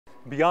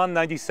Beyond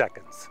 90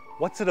 Seconds.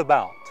 What's it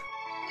about?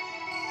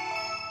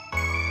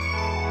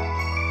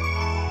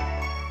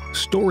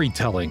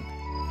 Storytelling.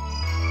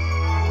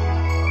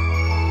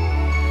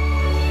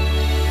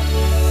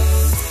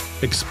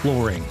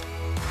 Exploring.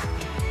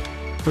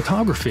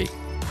 Photography.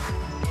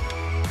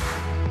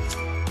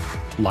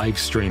 Live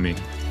streaming.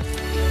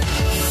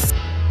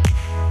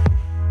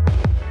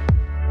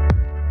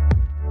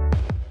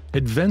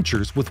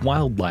 Adventures with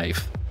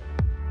wildlife.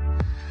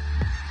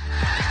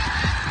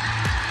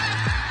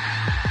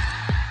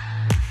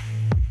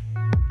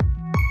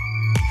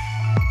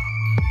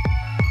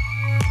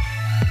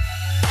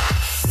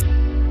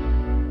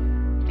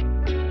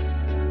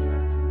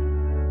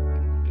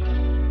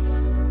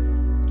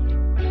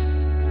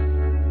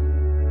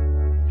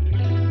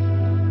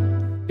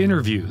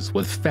 Interviews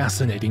with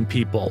fascinating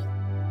people.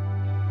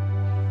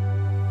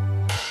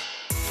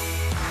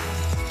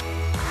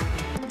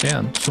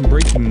 And some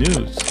breaking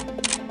news.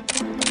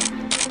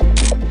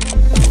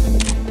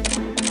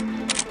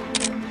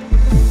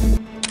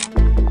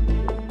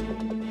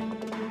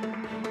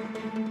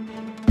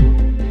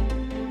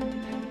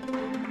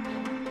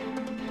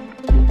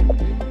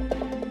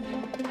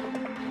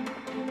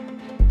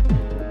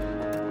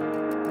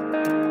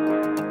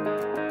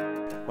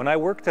 When I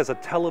worked as a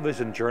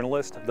television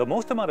journalist, the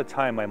most amount of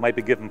time I might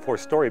be given for a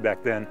story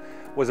back then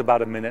was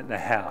about 1.5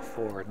 minutes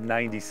or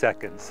 90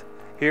 seconds.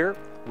 Here,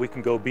 we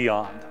can go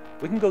beyond.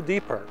 We can go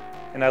deeper.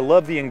 And I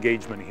love the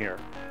engagement here,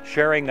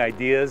 sharing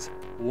ideas,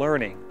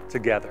 learning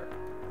together.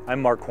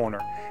 I'm Mark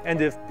Horner,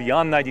 and if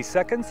Beyond 90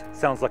 Seconds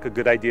sounds like a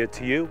good idea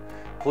to you,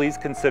 please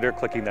consider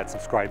clicking that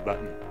subscribe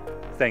button.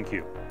 Thank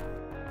you.